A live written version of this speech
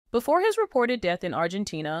Before his reported death in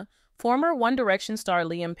Argentina, former One Direction star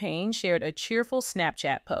Liam Payne shared a cheerful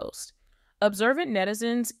Snapchat post. Observant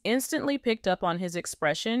netizens instantly picked up on his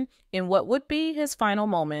expression in what would be his final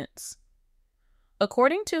moments.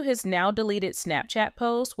 According to his now-deleted Snapchat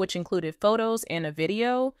post, which included photos and a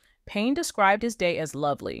video, Payne described his day as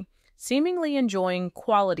lovely, seemingly enjoying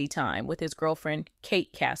quality time with his girlfriend,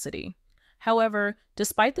 Kate Cassidy. However,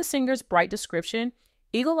 despite the singer's bright description,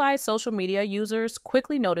 eagle-eyed social media users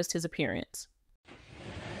quickly noticed his appearance.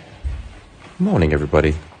 Morning,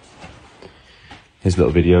 everybody. Here's a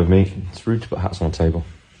little video of me. It's rude to put hats on the table.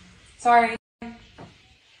 Sorry.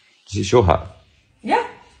 Is it your hat? Yeah.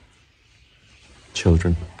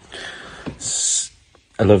 Children. It's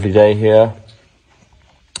a lovely day here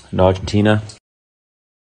in Argentina.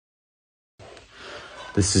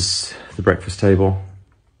 This is the breakfast table.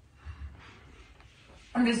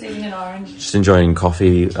 I'm just eating an orange. Just enjoying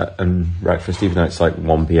coffee and breakfast, even though it's like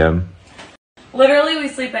 1 p.m. Literally, we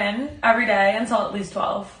sleep in every day until at least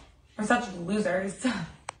 12. We're such losers.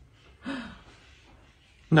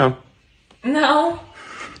 No. No.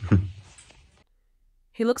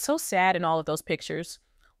 He looks so sad in all of those pictures,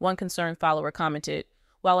 one concerned follower commented,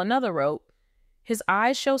 while another wrote, "His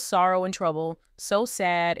eyes show sorrow and trouble, so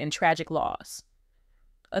sad and tragic loss."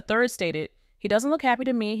 A third stated, "He doesn't look happy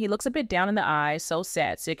to me. He looks a bit down in the eyes, so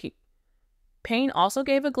sad, sick." Payne also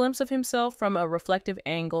gave a glimpse of himself from a reflective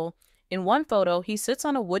angle. In one photo, he sits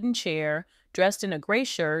on a wooden chair, dressed in a gray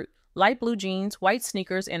shirt, light blue jeans, white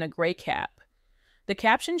sneakers, and a gray cap. The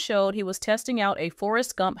caption showed he was testing out a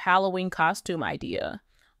Forrest Gump Halloween costume idea.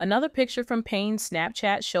 Another picture from Payne's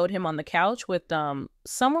Snapchat showed him on the couch with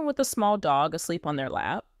someone with a small dog asleep on their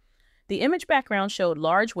lap. The image background showed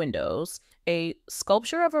large windows, a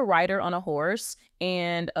sculpture of a rider on a horse,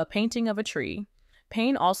 and a painting of a tree.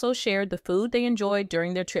 Payne also shared the food they enjoyed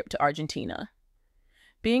during their trip to Argentina.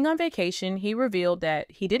 Being on vacation, he revealed that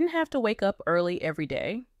he didn't have to wake up early every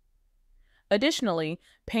day. Additionally,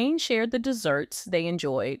 Payne shared the desserts they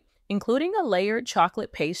enjoyed, including a layered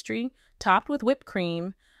chocolate pastry topped with whipped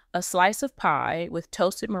cream, a slice of pie with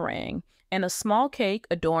toasted meringue, and a small cake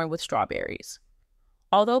adorned with strawberries.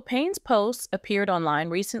 Although Payne's posts appeared online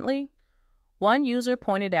recently, one user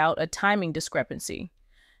pointed out a timing discrepancy.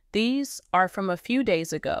 These are from a few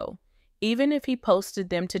days ago, even if he posted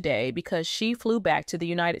them today because she flew back to the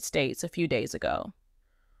United States a few days ago.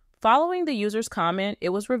 Following the user's comment, it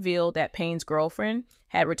was revealed that Payne's girlfriend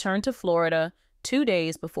had returned to Florida 2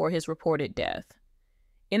 days before his reported death.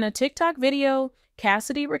 In a TikTok video,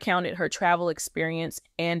 Cassidy recounted her travel experience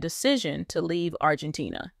and decision to leave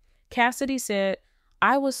Argentina. Cassidy said,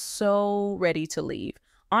 "I was so ready to leave.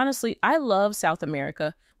 Honestly, I love South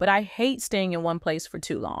America, but I hate staying in one place for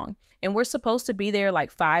too long. And we're supposed to be there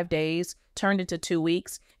like 5 days, turned into 2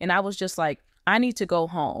 weeks, and I was just like, I need to go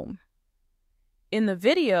home." In the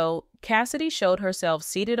video, Cassidy showed herself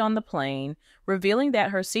seated on the plane, revealing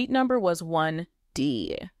that her seat number was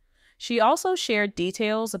 1D. She also shared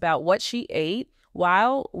details about what she ate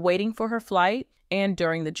while waiting for her flight and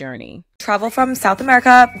during the journey. Travel from South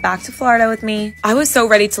America back to Florida with me. I was so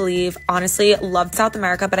ready to leave. Honestly, loved South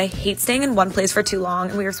America, but I hate staying in one place for too long.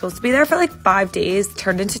 And we were supposed to be there for like 5 days,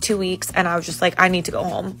 turned into 2 weeks, and I was just like, I need to go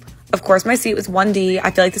home. Of course, my seat was 1D.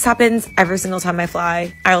 I feel like this happens every single time I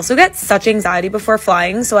fly. I also get such anxiety before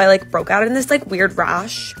flying, so I like broke out in this like weird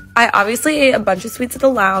rash. I obviously ate a bunch of sweets at the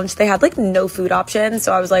lounge. They had like no food options,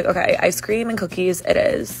 so I was like, okay, ice cream and cookies it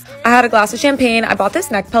is. I had a glass of champagne. I bought this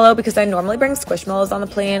neck pillow because I normally bring Squishmallows on the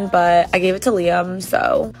plane, but I gave it to Liam,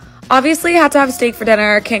 so... Obviously, had to have steak for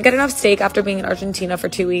dinner. Can't get enough steak after being in Argentina for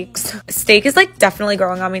 2 weeks. Steak is like definitely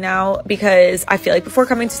growing on me now because I feel like before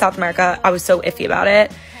coming to South America, I was so iffy about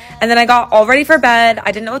it. And then I got all ready for bed.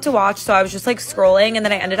 I didn't know what to watch, so I was just like scrolling. And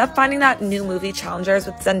then I ended up finding that new movie Challengers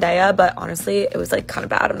with Zendaya, but honestly, it was like kind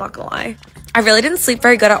of bad. I'm not gonna lie. I really didn't sleep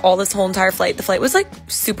very good at all this whole entire flight. The flight was like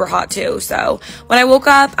super hot too. So when I woke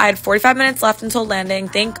up, I had 45 minutes left until landing.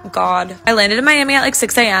 Thank God. I landed in Miami at like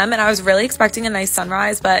 6 a.m. and I was really expecting a nice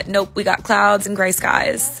sunrise, but nope, we got clouds and gray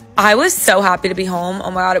skies. I was so happy to be home.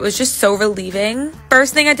 Oh my God, it was just so relieving.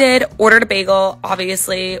 First thing I did, ordered a bagel,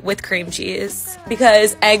 obviously with cream cheese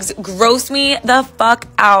because eggs gross me the fuck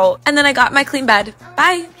out. And then I got my clean bed.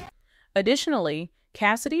 Bye. Additionally,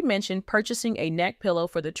 Cassidy mentioned purchasing a neck pillow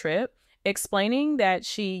for the trip, explaining that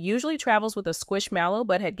she usually travels with a Squishmallow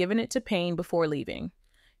but had given it to Payne before leaving.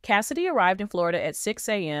 Cassidy arrived in Florida at 6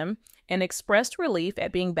 a.m. and expressed relief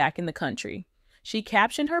at being back in the country. She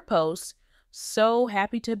captioned her post, "So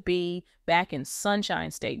happy to be back in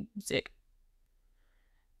Sunshine State."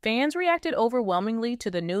 Fans reacted overwhelmingly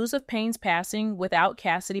to the news of Payne's passing without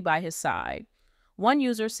Cassidy by his side. One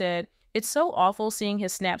user said, It's so awful seeing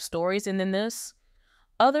his snap stories and then this.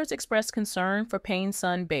 Others expressed concern for Payne's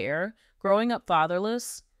son Bear, growing up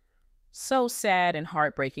fatherless. So sad and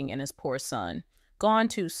heartbreaking in his poor son. Gone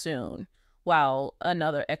too soon. While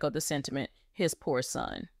another echoed the sentiment, his poor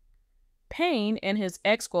son. Payne and his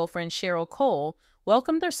ex-girlfriend Cheryl Cole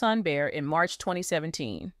welcomed their son Bear in March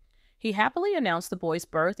 2017. He happily announced the boy's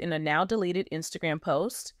birth in a now-deleted Instagram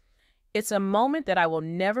post. It's a moment that I will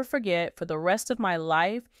never forget for the rest of my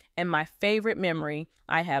life and my favorite memory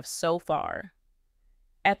I have so far.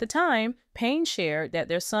 At the time, Payne shared that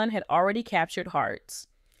their son had already captured hearts.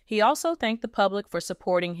 He also thanked the public for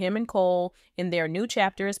supporting him and Cole in their new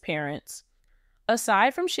chapter as parents.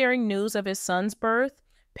 Aside from sharing news of his son's birth,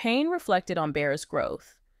 Payne reflected on Bear's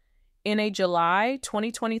growth. In a July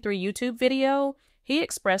 2023 YouTube video, he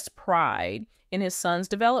expressed pride in his son's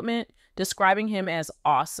development, describing him as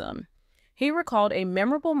awesome. He recalled a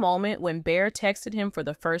memorable moment when Bear texted him for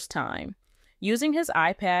the first time. Using his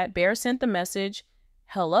iPad, Bear sent the message,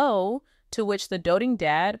 "Hello," to which the doting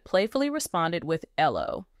dad playfully responded with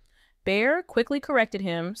 "Ello." Bear quickly corrected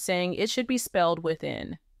him, saying it should be spelled with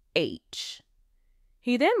an H.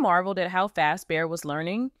 He then marveled at how fast Bear was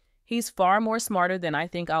learning. He's far more smarter than I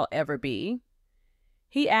think I'll ever be.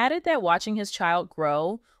 He added that watching his child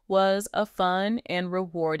grow was a fun and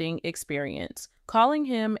rewarding experience, calling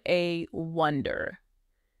him a wonder.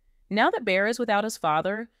 Now that Bear is without his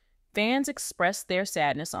father, fans expressed their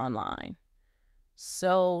sadness online.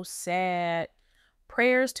 So sad.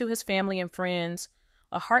 Prayers to his family and friends.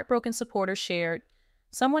 A heartbroken supporter shared.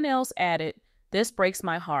 Someone else added, "This breaks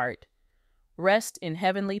my heart. Rest in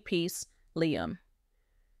heavenly peace, Liam."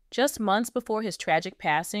 Just months before his tragic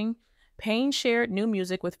passing, Payne shared new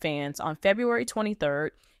music with fans. On February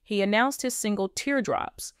 23rd, he announced his single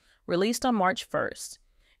Teardrops, released on March 1st.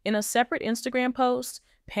 In a separate Instagram post,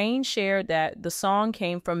 Payne shared that the song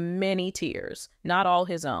came from many tears, not all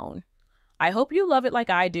his own. "I hope you love it like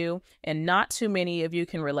I do, and not too many of you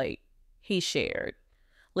can relate," he shared.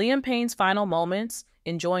 Liam Payne's final moments,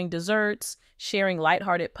 enjoying desserts, sharing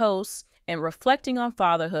lighthearted posts, and reflecting on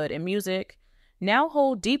fatherhood and music, now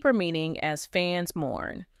hold deeper meaning as fans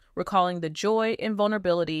mourn, recalling the joy and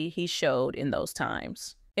vulnerability he showed in those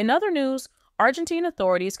times. In other news, Argentine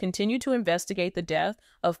authorities continue to investigate the death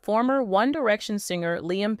of former One Direction singer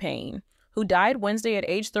Liam Payne, who died Wednesday at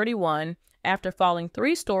age 31 after falling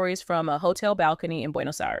 3 stories from a hotel balcony in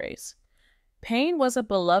Buenos Aires. Payne was a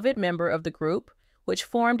beloved member of the group, which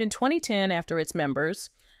formed in 2010 after its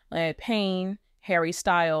members, Payne, Harry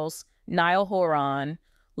Styles, Niall Horan,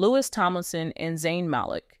 Lewis Tomlinson, and Zayn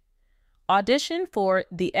Malik, auditioned for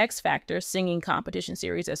the X Factor singing competition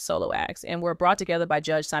series as solo acts and were brought together by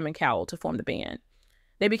Judge Simon Cowell to form the band.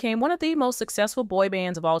 They became one of the most successful boy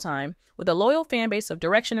bands of all time, with a loyal fan base of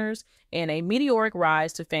Directioners and a meteoric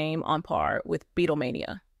rise to fame on par with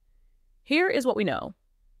Beatlemania. Here is what we know,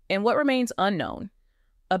 and what remains unknown,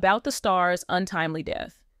 about the star's untimely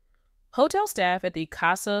death. Hotel staff at the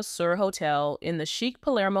Casa Sur Hotel in the chic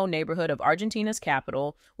Palermo neighborhood of Argentina's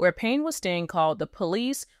capital, where Payne was staying, called the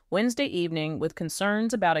police Wednesday evening with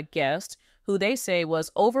concerns about a guest who they say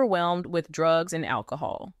was overwhelmed with drugs and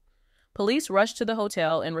alcohol. Police rushed to the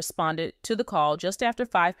hotel and responded to the call just after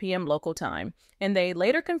 5 p.m. local time, and they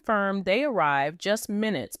later confirmed they arrived just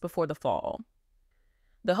minutes before the fall.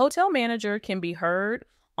 The hotel manager can be heard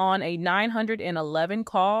on a 911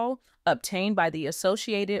 call obtained by the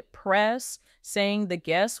Associated Press, saying the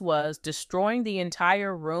guest was destroying the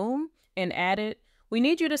entire room, and added, "We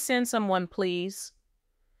need you to send someone, please."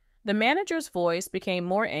 The manager's voice became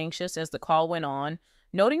more anxious as the call went on,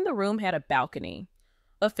 noting the room had a balcony.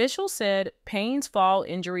 Officials said Payne's fall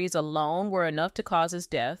injuries alone were enough to cause his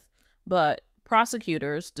death, but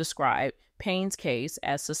prosecutors described Payne's case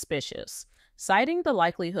as suspicious, citing the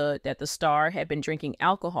likelihood that the star had been drinking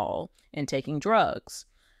alcohol and taking drugs.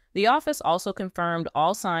 The office also confirmed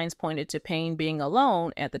all signs pointed to Payne being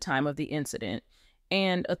alone at the time of the incident,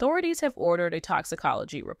 and authorities have ordered a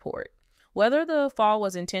toxicology report. Whether the fall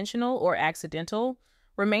was intentional or accidental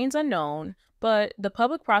remains unknown, but the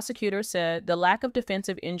public prosecutor said the lack of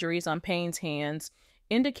defensive injuries on Payne's hands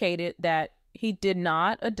indicated that he did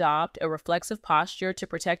not adopt a reflexive posture to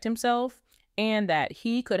protect himself, and that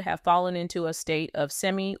he could have fallen into a state of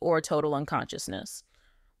semi or total unconsciousness.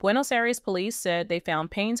 Buenos Aires police said they found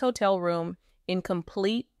Payne's hotel room in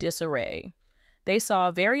complete disarray. They saw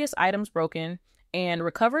various items broken and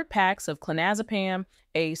recovered packs of clonazepam,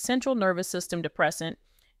 a central nervous system depressant,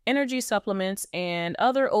 energy supplements, and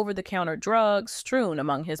other over-the-counter drugs strewn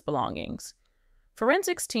among his belongings.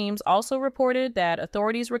 Forensics teams also reported that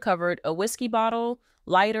authorities recovered a whiskey bottle,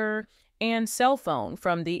 lighter, and cell phone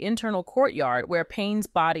from the internal courtyard where Payne's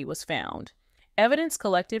body was found. Evidence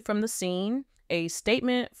collected from the scene, a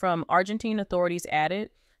statement from Argentine authorities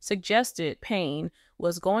added, suggested Payne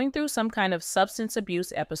was going through some kind of substance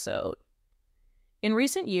abuse episode. In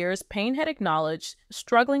recent years, Payne had acknowledged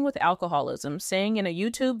struggling with alcoholism, saying in a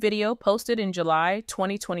YouTube video posted in July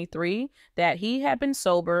 2023 that he had been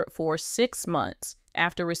sober for 6 months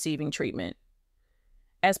after receiving treatment.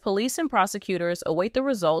 As police and prosecutors await the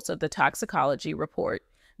results of the toxicology report,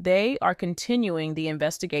 they are continuing the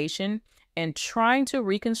investigation and trying to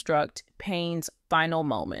reconstruct Payne's final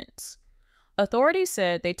moments. Authorities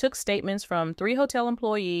said they took statements from 3 hotel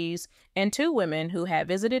employees and 2 women who had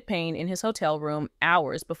visited Payne in his hotel room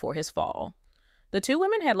hours before his fall. The 2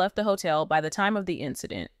 women had left the hotel by the time of the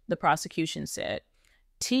incident, the prosecution said.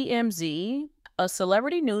 TMZ, a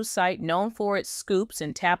celebrity news site known for its scoops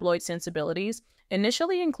and tabloid sensibilities,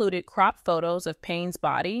 initially included cropped photos of Payne's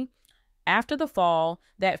body after the fall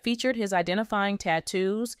that featured his identifying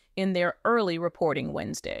tattoos in their early reporting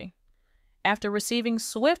Wednesday. After receiving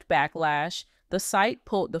swift backlash, the site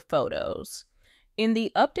pulled the photos. In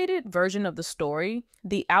the updated version of the story,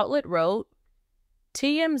 the outlet wrote,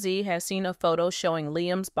 TMZ has seen a photo showing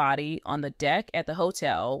Liam's body on the deck at the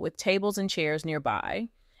hotel with tables and chairs nearby,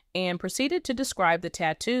 and proceeded to describe the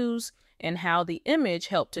tattoos and how the image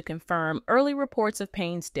helped to confirm early reports of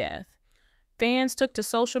Payne's death. Fans took to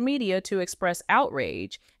social media to express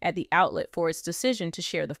outrage at the outlet for its decision to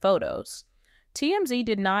share the photos. TMZ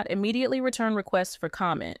did not immediately return requests for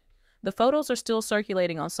comment. The photos are still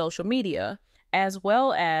circulating on social media, as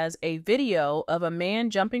well as a video of a man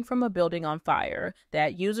jumping from a building on fire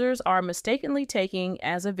that users are mistakenly taking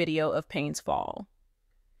as a video of Payne's fall.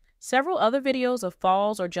 Several other videos of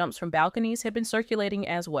falls or jumps from balconies have been circulating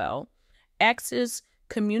as well. X's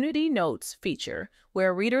Community Notes feature,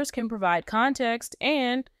 where readers can provide context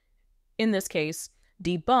and, in this case,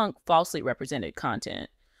 debunk falsely represented content,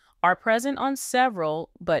 are present on several,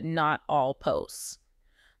 but not all posts.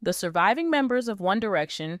 The surviving members of One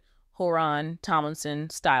Direction, Horan, Tomlinson,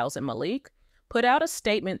 Styles, and Malik, put out a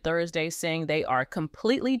statement Thursday saying they are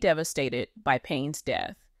completely devastated by Payne's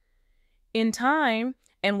death. In time,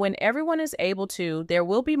 and when everyone is able to, there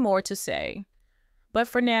will be more to say. But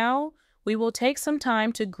for now, we will take some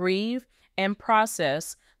time to grieve and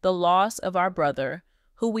process the loss of our brother,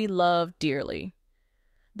 who we love dearly.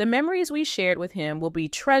 The memories we shared with him will be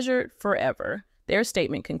treasured forever, their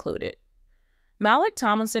statement concluded. Malik,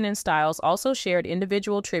 Tomlinson, and Styles also shared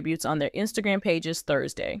individual tributes on their Instagram pages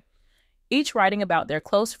Thursday, each writing about their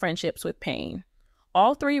close friendships with Payne.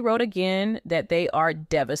 All 3 wrote again that they are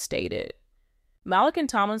devastated. Malik and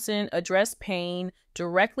Tomlinson addressed Payne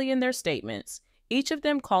directly in their statements, each of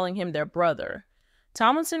them calling him their brother.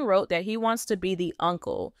 Tomlinson wrote that he wants to be the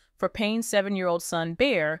uncle for Payne's 7-year-old son,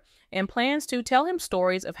 Bear, and plans to tell him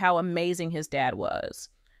stories of how amazing his dad was.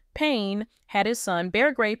 Payne had his son,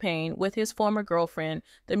 Bear Gray Payne, with his former girlfriend,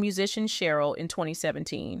 the musician Cheryl, in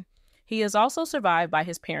 2017. He is also survived by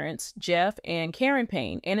his parents, Jeff and Karen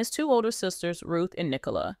Payne, and his 2 older sisters, Ruth and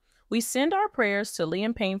Nicola. We send our prayers to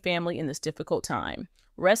Liam Payne family in this difficult time.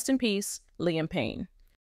 Rest in peace, Liam Payne.